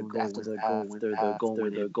everyone assumed after the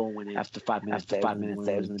goal winning after 5 minutes that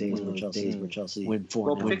was going to be when Chelsea win 4-0.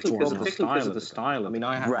 Well, particularly because of the style. I mean,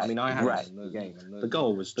 I had the game. The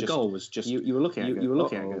goal was just you were looking at it.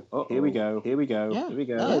 Here we go.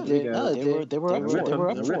 They were up for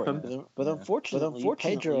it. But unfortunately,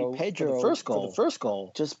 Pedro for the first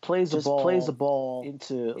goal just plays the ball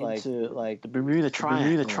into like the Bermuda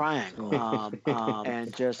Triangle.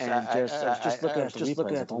 And just looking at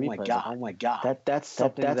the replay. Oh my God! That's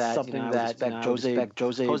something that Jose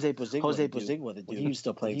Bozingua to do. He used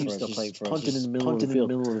to play for us. Punted in the middle of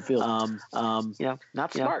the field.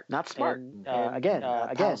 Not smart. And again,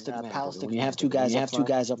 Palace. When you have two guys up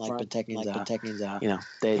front, protecting Zaha,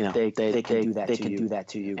 they can do that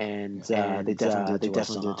to you. And they definitely did it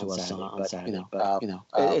to us on Saturday. But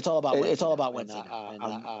it's all about winning.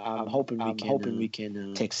 I'm hoping we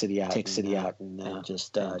can take City out and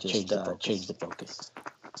just change the focus.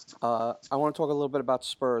 I want to talk a little bit about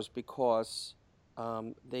Spurs because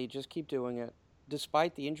they just keep doing it,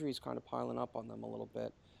 despite the injuries kind of piling up on them a little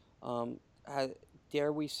bit.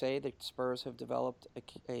 Dare we say that Spurs have developed a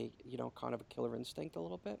kind of a killer instinct a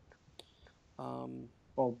little bit?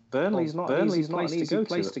 Well, Burnley's not an easy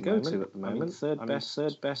place to go to at the moment. Third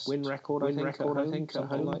best win record, I think,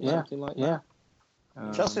 something like that.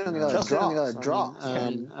 Chelsea only got a draw.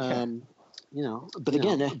 But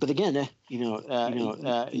again,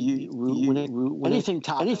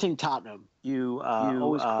 anything Tottenham, you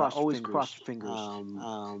always cross your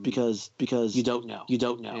fingers because you don't know,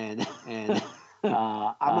 and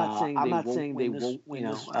I'm not saying they won't win.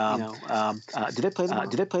 Did they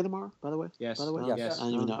play tomorrow? By the way, yes. Yes. I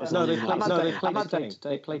don't even know. No,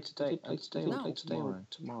 they played today.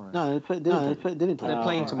 Tomorrow. No, they didn't play. They're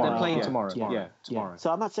playing tomorrow. Tomorrow. Yeah, tomorrow. So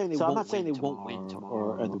I'm not saying they won't win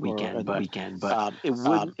tomorrow or the weekend, but it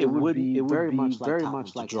would be very much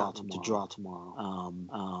like Tottenham to draw tomorrow.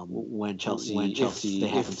 When Chelsea they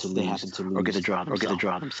happen to lose or get a draw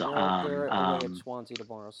themselves. They're away at Swansea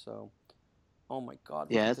tomorrow, so. Oh my God!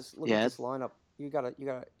 Look at this lineup. You gotta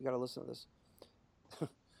listen to this.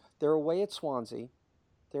 They're away at Swansea.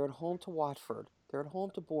 They're at home to Watford. They're at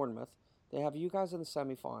home to Bournemouth. They have you guys in the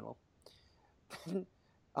semifinal.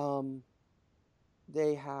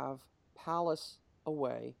 They have Palace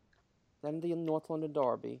away, then the North London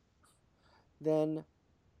Derby, then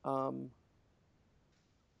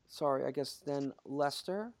then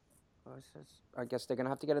Leicester. I guess they're gonna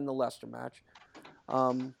have to get in the Leicester match.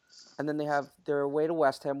 And then they're away to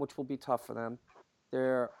West Ham, which will be tough for them.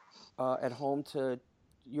 They're at home to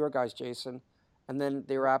your guys, Jason, and then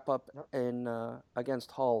they wrap up in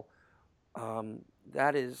against Hull.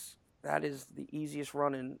 That is the easiest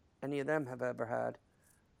run any of them have ever had.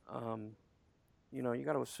 You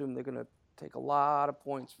got to assume they're going to take a lot of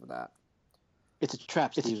points for that. It's a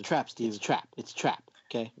trap, Steve. It's a trap.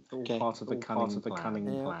 Okay. Part of the cunning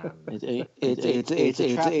plan. It's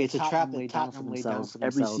a trap they down for themselves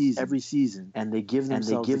every season, and they give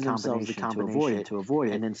themselves the combination to avoid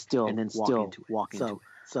it, and then still walk into it.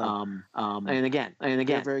 So, and again,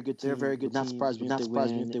 they're very good. They're very good. Not surprised me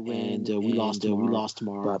if they win. And we lost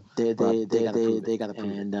tomorrow. But they got to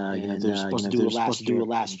prove it. And they're supposed to do it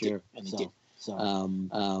last year, and they did. So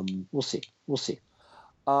we'll see.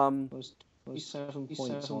 7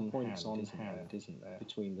 points on hand, isn't there,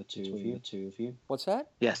 between the two of you? What's that?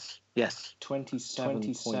 Yes.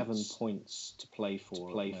 27 points to play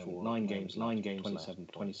for. 9 games, 27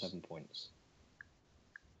 points.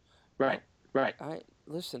 Right.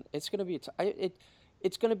 Listen, it's going to be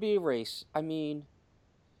it's going to be a race. I mean,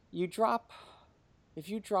 if you drop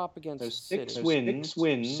against City, 6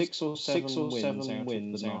 or 7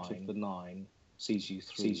 wins out of the 9 sees you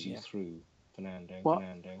through. Fernando.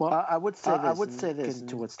 Well, I would say this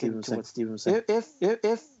to what Steven was saying.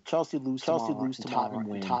 If Chelsea lose tomorrow,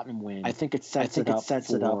 and Tottenham win. I think it sets it up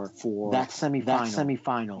for that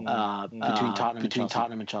semifinal between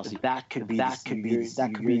Tottenham and Chelsea. That could be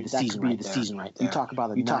the season right there. You talk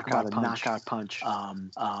about a knockout punch.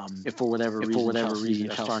 If for whatever reason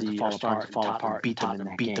Chelsea are starting to fall apart, beat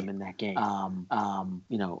them in that game.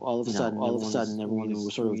 All of a sudden, everyone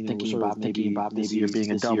was sort of thinking about maybe this year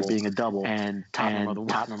being a double, and Tottenham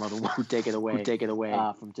are the one who take it away.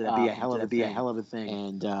 From to be a hell of a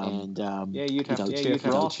thing. And you'd have to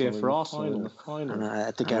cheer for Arsenal in the final. And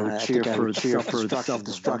I think I would cheer for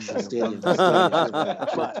self-destruction stadium.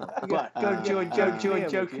 But go join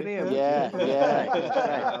Joe Kinnear. Yeah, that's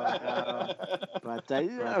right. But I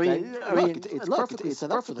mean, it's perfectly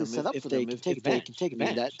set up for them if they can take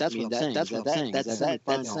advantage. That's what I'm saying. That's that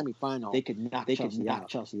semifinal. They could knock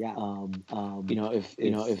Chelsea out.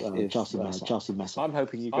 If Chelsea mess up. I'm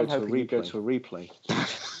hoping you go to a replay.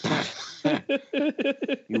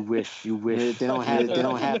 You wish. They don't have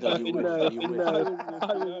that. You wish. I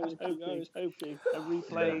was hoping a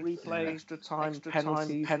replay, extra time,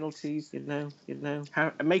 penalties.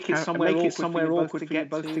 Make it somewhere awkward for you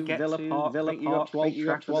both to get to Villa Park, make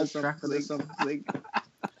you up to Old Trafford or something.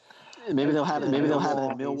 Maybe they'll have it in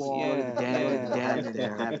Millwall.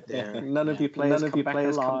 Yeah. None of your players come back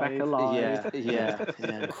alive.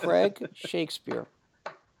 Yeah. Craig Shakespeare.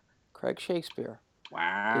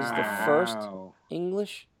 Wow. Is the first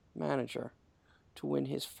English manager to win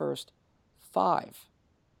his first 5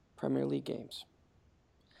 Premier League games.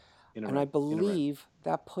 And I believe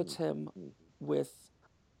that puts him with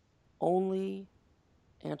only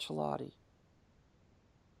Ancelotti.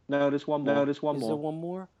 No, there's one more. Is there one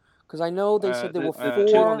more? Because I know they said there were 4.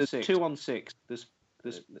 2 on 6.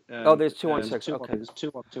 There's 2 on 6. Okay. There's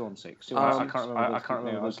 2 on 6. I can't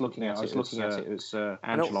remember. I was looking at it. It was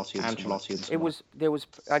Ancelotti.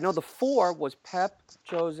 I know the 4 was Pep,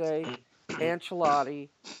 Jose, Ancelotti,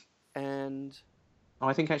 and.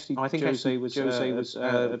 I think Jose was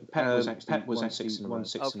Pep was on 6 in a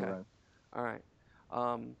row. All right.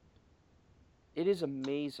 It is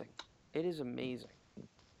amazing.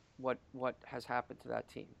 What has happened to that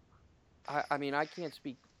team. I mean, I can't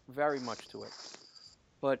speak very much to it.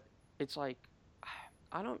 But it's like,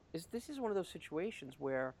 this is one of those situations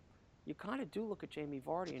where you kind of do look at Jamie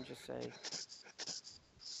Vardy and just say,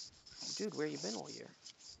 dude, where you been all year?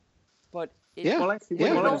 But what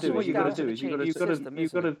you got to do is you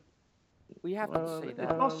got to. We have to say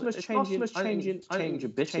that. Arsenal's changing a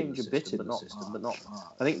bit in the system, but not.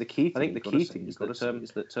 I think the key thing is that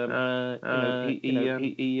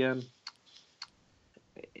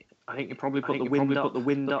I think you probably put the wind up the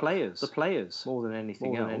players more than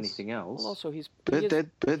anything else. Well, also he's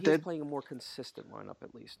playing a more consistent lineup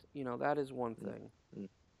at least. That is one thing.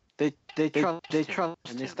 They trust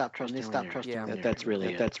and they stop trusting. Yeah, that's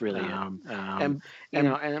really it. And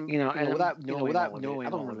without knowing, I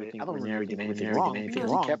don't really think Ranieri did anything wrong. He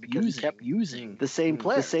kept using the same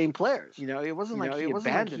players. It wasn't like he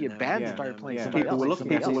abandoned started playing somebody else. People were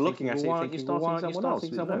looking at it thinking, why aren't you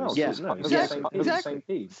starting someone else? Yeah,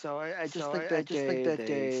 exactly. So I just think that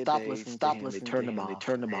they stopped listening. They turned him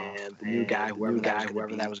off. And the new guy, whoever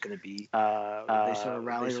that was going to be, they sort of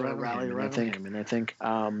rallied around him. And I think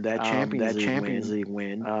that Champions League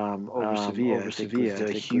win over Sevilla was a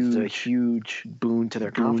huge boon to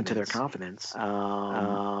their confidence.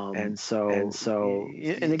 And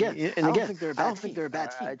again, I don't think they're a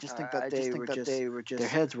bad team. I just think that they were just their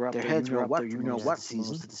heads were up. Most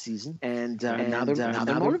of the season, and now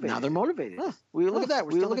they're motivated. We look at that.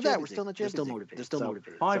 We're still in the Champions League. They're still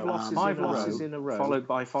motivated. 5 losses in a row, followed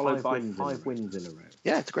by 5 wins in a row.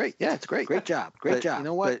 Yeah, it's great. Great job. You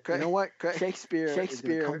know what? Shakespeare is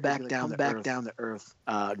going to come back down to earth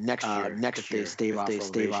next year if they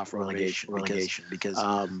stave off relegation because it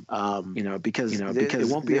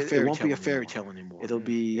won't be a fairy tale anymore. It'll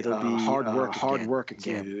be hard work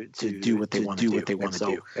again to do what they want to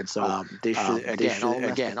do. And so they should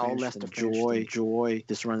again all left of joy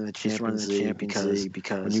this run in the Champions League because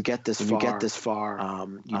when you get this far,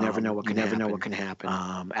 you never know what can happen.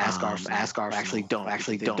 Ask Arsenal. Actually don't because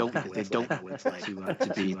they don't know what it's like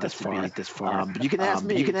to be this far. But you can ask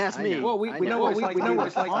me. Well, we know what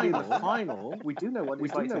it's like in the final. We do know what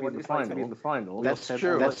it's like to be in the final. That's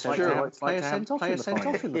true. Player sent off in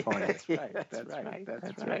the final. That's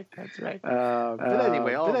right. But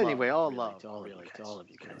anyway, all love to all of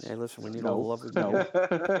you guys. Hey, listen, we need all the love we can get.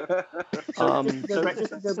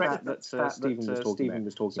 Stephen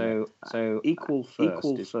was talking about. So equal first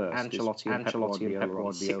is Ancelotti and Pep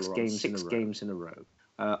Guardiola 6 games in a row.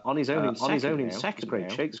 On his own in second,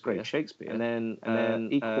 great Shakespeare, and then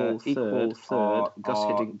equal third,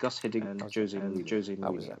 Gus Hiddink, and Jose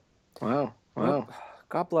Mourinho. Wow. Well,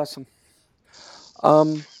 God bless him.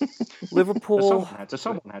 Liverpool.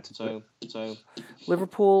 Someone had to. So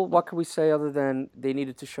Liverpool. What can we say other than they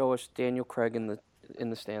needed to show us Daniel Craig in the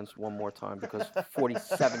stands one more time, because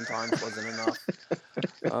 47 times wasn't enough.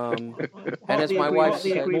 And as my wife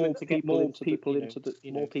said, more people who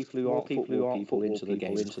aren't football into the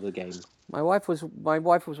game. My wife was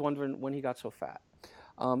wondering when he got so fat.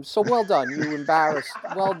 So well done, you embarrassed.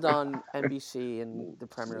 Well done, NBC and the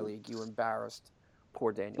Premier League. You embarrassed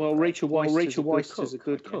poor Daniel. Well, Craig. Rachel Weisz is a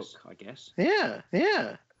good cook, I guess. Yeah.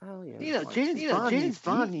 Oh yeah. James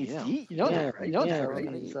Bond needs to eat. You know that, right?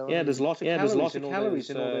 So, there's a lot of calories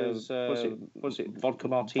in all those. Was it vodka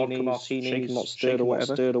martinis, shaken not stirred or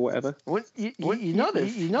whatever. You know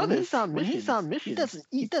this. He's on mission.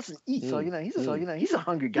 He doesn't eat. So he's a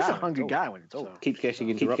hungry guy. When it's over. Keep getting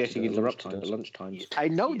interrupted at lunchtime. I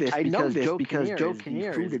know this because Joe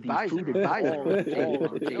Kinnear is the food advisor.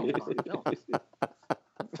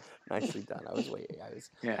 Nicely done. I was waiting.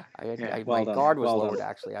 My Well done. guard was Well lowered. done.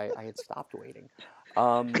 Actually, I had stopped waiting.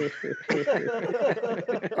 Let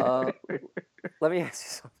me ask you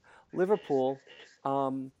something. Liverpool.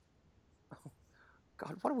 God,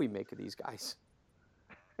 what do we make of these guys?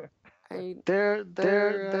 They're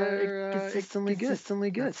consistently good.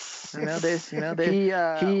 When they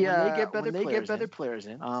get better players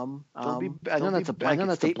in. I know that's a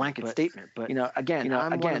blanket statement, but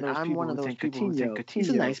I'm one of those people who think Coutinho, he's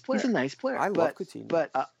a nice player. I love Coutinho,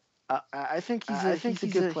 but I think he's a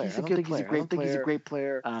good player. I don't think he's a great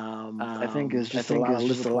player. I think there's just a lot of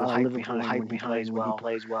Liverpool hype behind when he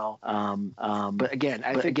plays well. But again,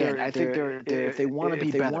 I think they're if they want to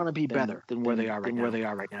be better than where they are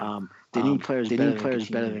right now. They need players better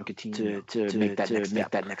than Coutinho to make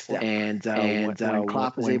that next step. And when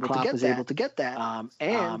Klopp is able to get that,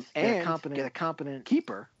 and get a competent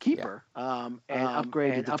keeper, and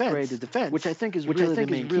upgrade the defense, which I think is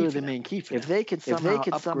really the main key for them. If they could somehow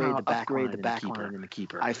upgrade the back line and the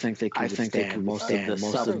keeper, I think they could withstand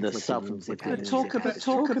most of the subs they've had. Talk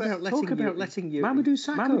about letting you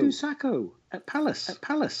Mamadou Sakho at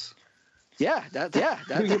Palace. Yeah, that's a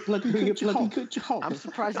bloody good job. I'm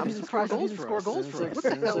surprised he didn't score goals for us. What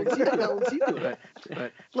the hell is he doing?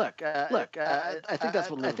 But look, I think that's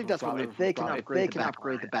what if they can upgrade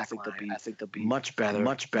the back line, I think they'll be much better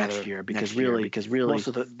next year because really most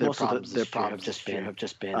of their problems have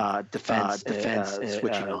just been defense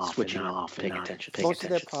switching off, paying attention. Most of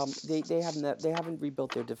their problems they haven't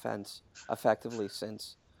rebuilt their defense effectively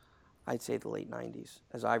since I'd say the late '90s,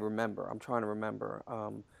 as I remember. I'm trying to remember.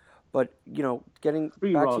 But getting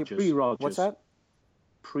back to Rogers. What's that?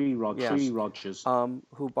 Pre-Rogers.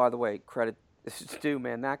 Who, by the way, credit is due,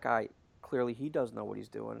 man. That guy clearly he does know what he's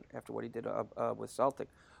doing after what he did with Celtic.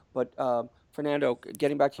 But Fernando,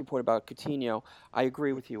 getting back to your point about Coutinho, I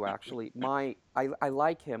agree with you. Actually, I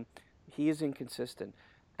like him. He is inconsistent,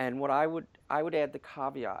 and what I would add the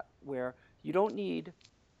caveat where you don't need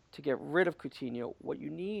to get rid of Coutinho. What you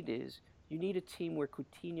need is a team where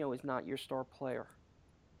Coutinho is not your star player.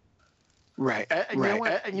 Right. You know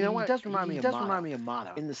what? He does remind me of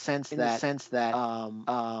Mata in the sense that I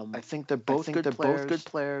think they're both good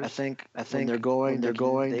players. I think when they're going,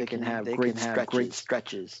 they can have great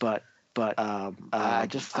stretches. But I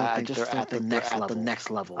just think they're at the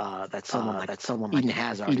next level. That's someone Eden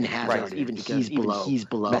Hazard. Even he's below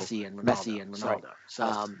Messi and Ronaldo.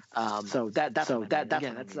 So that's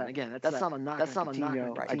not a knock. That's not a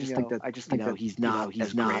knock. I just think that he's not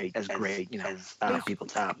as great as people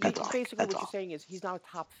talk. Basically, what you're saying is he's not a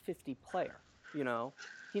top 50 player.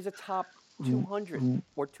 He's a top 200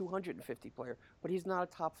 or 250 player, but he's not a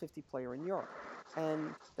top 50 player in Europe,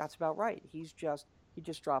 and that's about right. He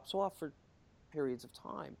just drops off for periods of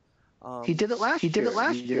time. He did it last year. He did it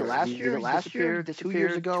last year. 2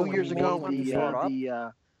 years ago. When he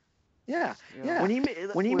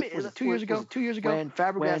was it 2 years ago? 2 years ago when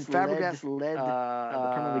Fabregas led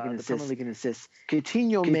the Premier League in assists.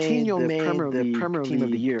 Coutinho made the Premier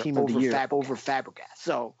League team of the year over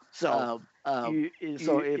Fabregas. You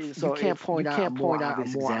can't point out a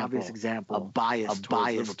more obvious example of bias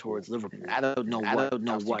towards Liverpool. I don't know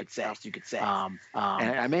what else you could say. And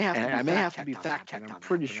I may have to be fact checked. I'm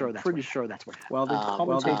pretty sure that's what happened. Well,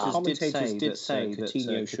 the commentators did say that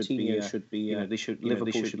Coutinho should be Liverpool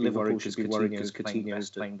should be worried because Coutinho is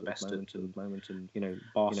playing the best at the moment, and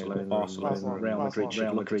Barcelona, Real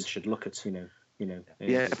Madrid should look at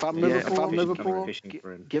If I'm Liverpool,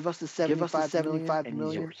 give us the 75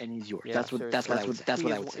 million, and he's yours. Yeah, that's what I would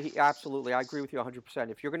say. Absolutely, I agree with you 100%.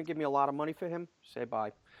 If you're going to give me a lot of money for him, say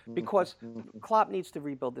bye. Because Klopp needs to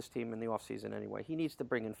rebuild this team in the offseason anyway. He needs to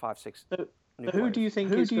bring in 5-6 new Who players. do you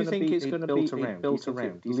think is going to be built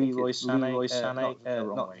around? Leroy Sané,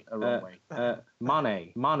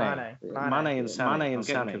 Mane and Sané. I'm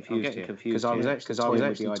getting confused because I was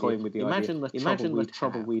actually toying with the idea. Imagine the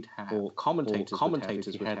trouble we'd have, or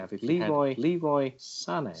commentators would have if Leroy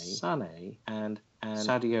Sané and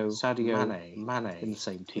Sadio Mane in the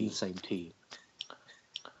same team.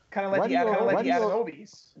 Kind of like the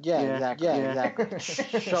Adenobis. Yeah, exactly.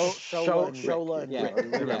 Shola and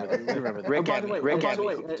remember that. By the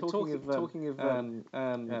way, talking of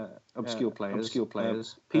obscure players,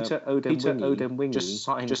 Peter Odemwingie just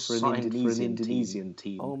signed for an Indonesian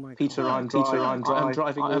team. Oh my God. Peter, I'm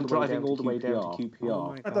driving all the way down to QPR.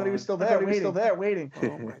 Oh I thought he was still there, waiting.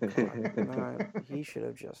 Oh my God. He should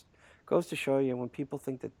have just. Goes to show you when people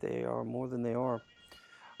think that they are more than they are.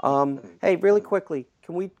 Hey, really quickly,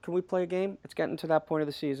 can we play a game? It's getting to that point of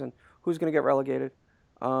the season. Who's going to get relegated?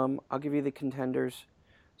 I'll give you the contenders.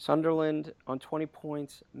 Sunderland on 20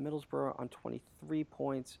 points, Middlesbrough on 23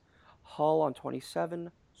 points, Hull on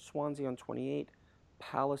 27, Swansea on 28,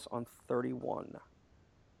 Palace on 31.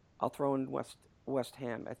 I'll throw in West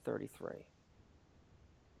Ham at 33.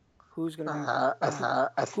 Who's going to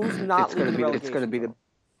be? Who's not leading the relegation? It's going to be the.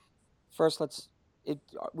 First,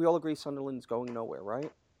 we all agree Sunderland's going nowhere,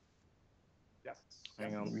 right? Yes.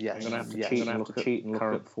 Hang on. Yes. I'm going to have to cheat and look at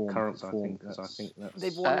current form because I think that's.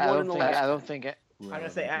 They've won one in the last. I don't think it. I'm going to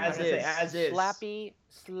say as is. Slappy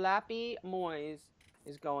Moyes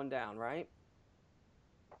is going down, right?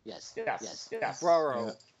 Yes.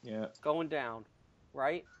 Burrow. Yeah. Going down,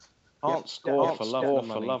 right? Can't score for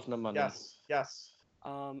love nor money. Yes.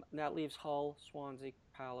 That leaves Hull, Swansea,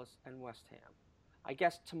 Palace, and West Ham. I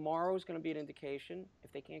guess tomorrow is going to be an indication.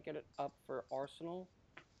 If they can't get it up for Arsenal,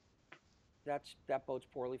 that bodes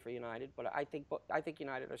poorly for United. But I think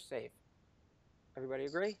United are safe. Everybody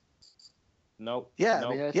agree? No. Yeah.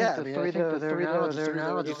 I think the three that are there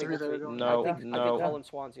now. I think Hull and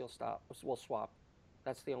Swansea will swap.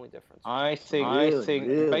 That's the only difference. I think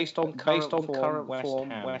based on current form,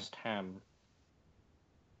 West Ham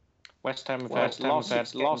have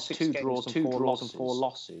had last 2 draws and 4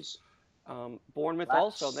 losses. Bournemouth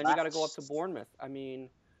also. Then you got to go up to Bournemouth. I mean,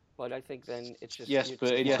 but I think then it's just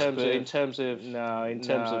in terms of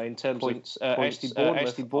points.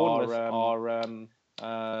 Actually, Bournemouth are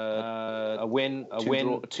a win,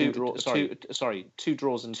 two draws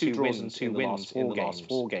and 2 wins in the last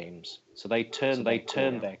 4 games. So they turned their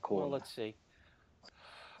corner. Well, let's see.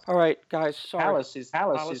 All right, guys. Sorry. Palace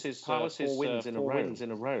is 4 wins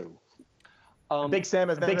in a row. Big Sam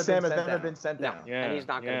has never been sent down. Yeah, and he's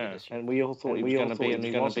not going to be this year. And we all thought he was going to be,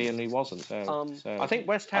 and he wasn't. So I think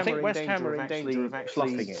West Ham are in danger of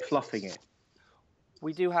actually fluffing it.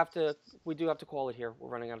 We do have to call it here. We're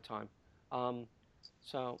running out of time.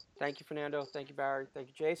 So thank you, Fernando. Thank you, Barry. Thank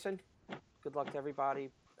you, Jason. Good luck to everybody,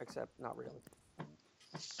 except not really.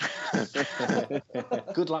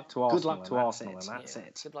 Good luck to Arsenal, and that's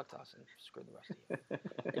it. Good luck to us, and screw the rest of you.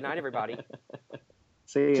 Good night, everybody.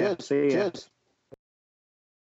 See ya. Cheers.